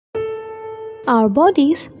Our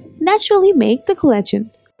bodies naturally make the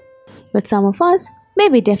collagen, but some of us may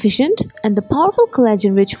be deficient, and the powerful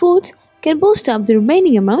collagen-rich foods can boost up the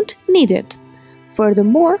remaining amount needed.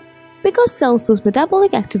 Furthermore, because cells lose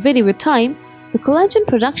metabolic activity with time, the collagen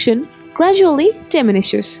production gradually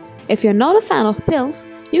diminishes. If you're not a fan of pills,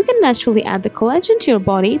 you can naturally add the collagen to your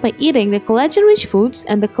body by eating the collagen-rich foods,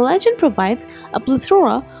 and the collagen provides a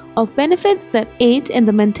plethora of benefits that aid in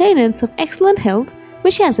the maintenance of excellent health,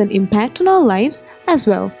 which has an impact on our lives as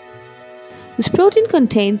well. This protein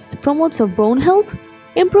promotes our bone health,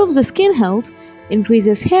 improves the skin health,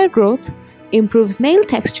 increases hair growth, improves nail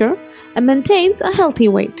texture, and maintains a healthy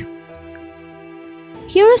weight.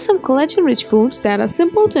 Here are some collagen-rich foods that are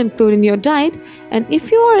simple to include in your diet, and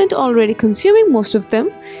if you aren't already consuming most of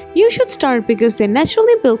them, you should start because they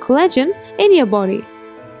naturally build collagen in your body.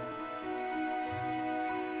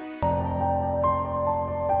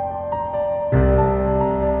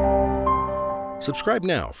 Subscribe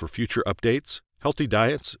now for future updates, healthy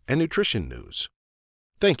diets, and nutrition news.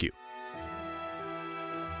 Thank you.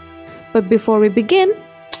 But before we begin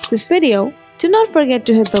this video, do not forget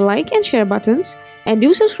to hit the like and share buttons, and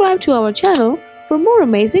do subscribe to our channel for more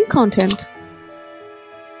amazing content.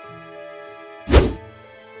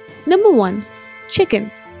 Number 1.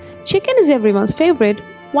 Chicken. Chicken is everyone's favorite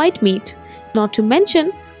white meat, not to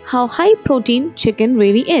mention how high protein chicken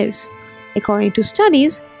really is. According to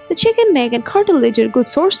studies, the chicken neck and cartilage are good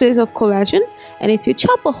sources of collagen, and if you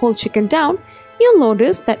chop a whole chicken down, you'll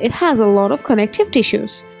notice that it has a lot of connective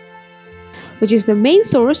tissues, which is the main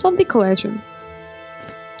source of the collagen.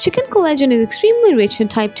 Chicken collagen is extremely rich in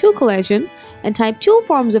type 2 collagen, and type 2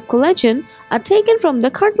 forms of collagen are taken from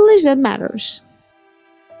the cartilage that matters.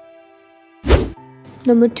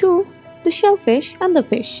 Number 2. The shellfish and the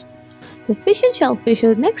fish. The fish and shellfish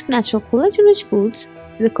are the next natural collagen-rich foods.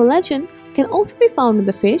 The collagen can also be found in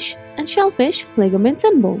the fish and shellfish, ligaments,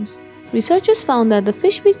 and bones. Researchers found that the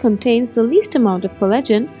fish meat contains the least amount of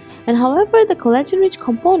collagen, and however, the collagen-rich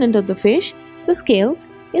component of the fish, the scales,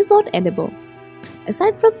 is not edible.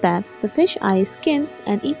 Aside from that, the fish eyes, skins,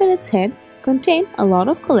 and even its head contain a lot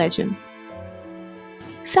of collagen.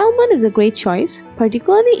 Salmon is a great choice,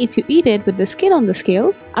 particularly if you eat it with the skin on the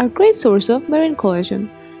scales, are a great source of marine collagen.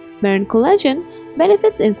 Marine collagen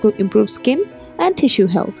benefits include improved skin and tissue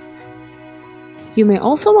health. You may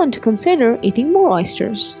also want to consider eating more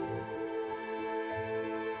oysters.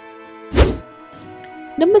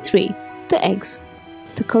 Number 3. The eggs.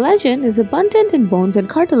 The collagen is abundant in bones and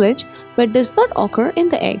cartilage, but does not occur in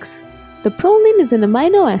the eggs. The proline is an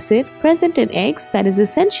amino acid present in eggs that is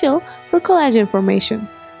essential for collagen formation.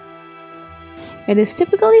 It is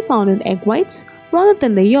typically found in egg whites rather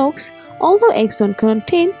than the yolks. Although eggs don't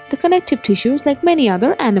contain the connective tissues like many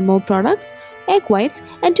other animal products, egg whites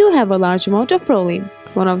and do have a large amount of proline,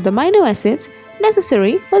 one of the amino acids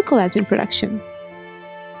necessary for collagen production.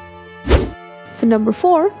 For number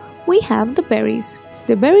 4, we have the berries.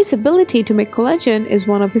 The berry's ability to make collagen is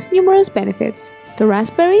one of its numerous benefits. The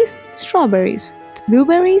raspberries, strawberries,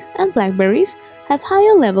 blueberries, and blackberries have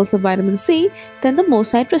higher levels of vitamin C than the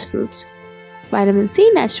most citrus fruits. Vitamin C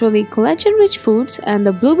naturally collagen-rich foods, and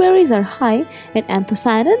the blueberries are high in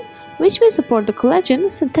anthocyanin, which may support the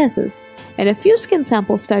collagen synthesis. In a few skin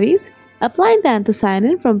sample studies, applying the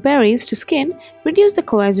anthocyanin from berries to skin reduced the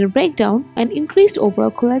collagen breakdown and increased overall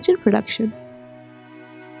collagen production.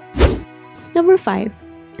 Number 5.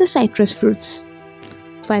 The citrus fruits.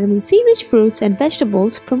 Vitamin C-rich fruits and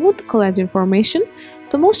vegetables promote the collagen formation.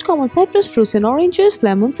 The most common citrus fruits are oranges,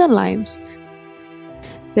 lemons, and limes.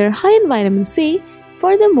 They are high in vitamin C.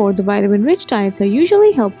 Furthermore, the vitamin-rich diets are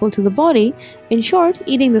usually helpful to the body. In short,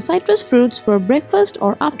 eating the citrus fruits for breakfast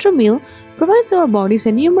or after meal provides our bodies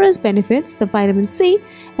a numerous benefits. The vitamin C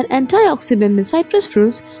and antioxidant in citrus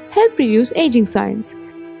fruits help reduce aging signs.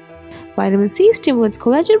 Vitamin C stimulates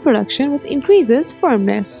collagen production which increases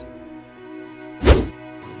firmness.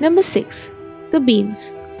 Number 6. The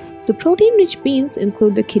beans. The protein-rich beans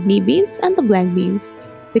include the kidney beans and the black beans.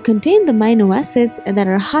 They contain the amino acids that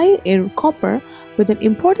are high in copper, with an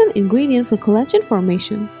important ingredient for collagen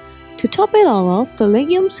formation. To top it all off, the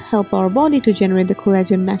legumes help our body to generate the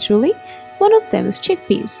collagen naturally. One of them is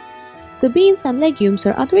chickpeas. The beans and legumes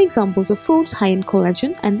are other examples of foods high in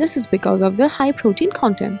collagen, and this is because of their high protein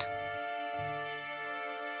content.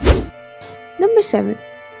 Number 7.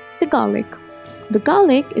 The garlic. The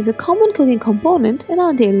garlic is a common cooking component in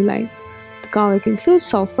our daily life. The garlic includes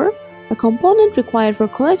sulfur, a component required for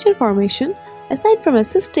collagen formation. Aside from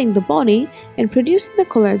assisting the body in producing the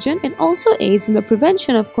collagen, it also aids in the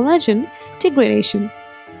prevention of collagen degradation.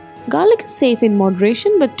 Garlic is safe in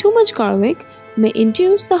moderation, but too much garlic may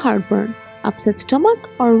induce the heartburn. upset stomach,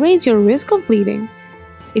 or raise your risk of bleeding.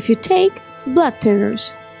 If you take blood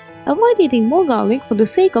thinners, avoid eating more garlic for the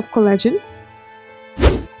sake of collagen.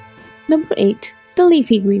 Number 8. The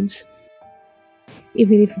leafy greens.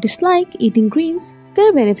 Even if you dislike eating greens, they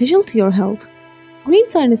are beneficial to your health.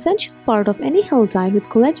 Greens are an essential part of any health diet with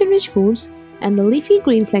collagen-rich foods, and the leafy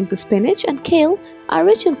greens like the spinach and kale are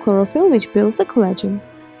rich in chlorophyll, which builds the collagen.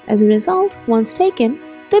 As a result, once taken,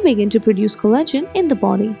 they begin to produce collagen in the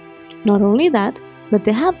body. Not only that, but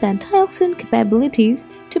they have the antioxidant capabilities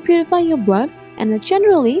to purify your blood and are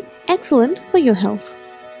generally excellent for your health.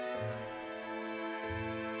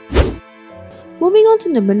 Moving on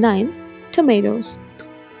to number 9. Tomatoes.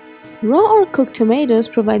 Raw or cooked tomatoes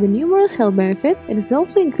provide the numerous health benefits. It is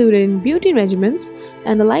also included in beauty regimens,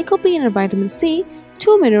 and the lycopene and vitamin C,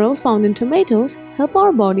 two minerals found in tomatoes, help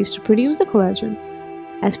our bodies to produce the collagen.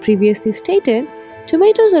 As previously stated,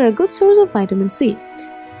 tomatoes are a good source of vitamin C.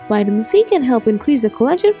 Vitamin C can help increase the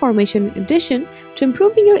collagen formation in addition to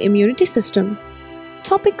improving your immunity system.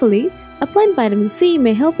 Topically, applied vitamin C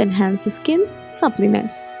may help enhance the skin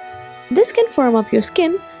suppleness. This can firm up your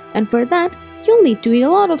skin, and for that, you'll need to eat a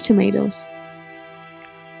lot of tomatoes.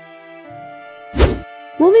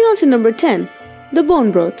 Moving on to number 10. The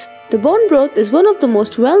bone broth. The bone broth is one of the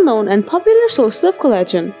most well-known and popular sources of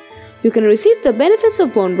collagen. You can receive the benefits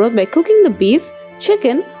of bone broth by cooking the beef,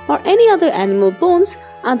 chicken, or any other animal bones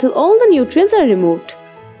until all the nutrients are removed.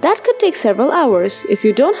 That could take several hours. If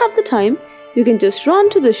you don't have the time, you can just run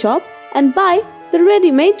to the shop and buy the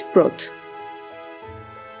ready-made broth.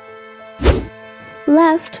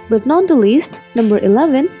 Last but not the least, number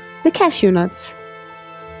 11, the cashew nuts.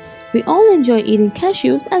 We all enjoy eating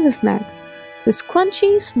cashews as a snack. This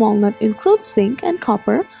crunchy, small nut includes zinc and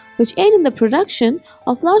copper, which aid in the production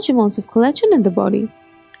of large amounts of collagen in the body.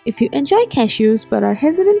 If you enjoy cashews but are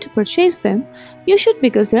hesitant to purchase them, you should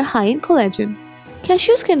because they're high in collagen.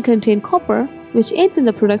 Cashews can contain copper, which aids in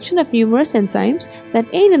the production of numerous enzymes that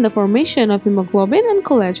aid in the formation of hemoglobin and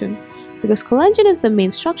collagen. Because collagen is the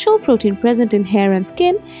main structural protein present in hair and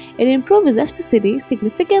skin, it improves elasticity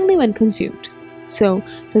significantly when consumed. So,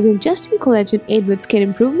 does ingesting collagen aid with skin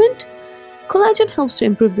improvement? Collagen helps to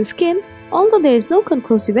improve the skin, although there is no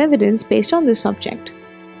conclusive evidence based on this subject.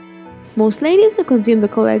 Most ladies who consume the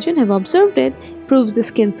collagen have observed it improves the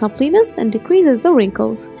skin suppleness and decreases the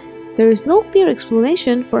wrinkles. There is no clear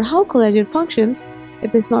explanation for how collagen functions.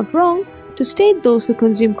 If it's not wrong to state those who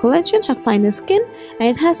consume collagen have finer skin and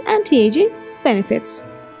it has anti-aging benefits.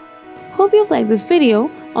 Hope you've liked this video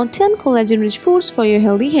on 10 collagen-rich foods for your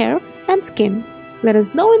healthy hair and skin. Let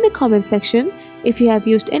us know in the comment section if you have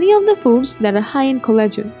used any of the foods that are high in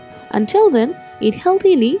collagen. Until then, eat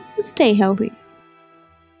healthily and stay healthy.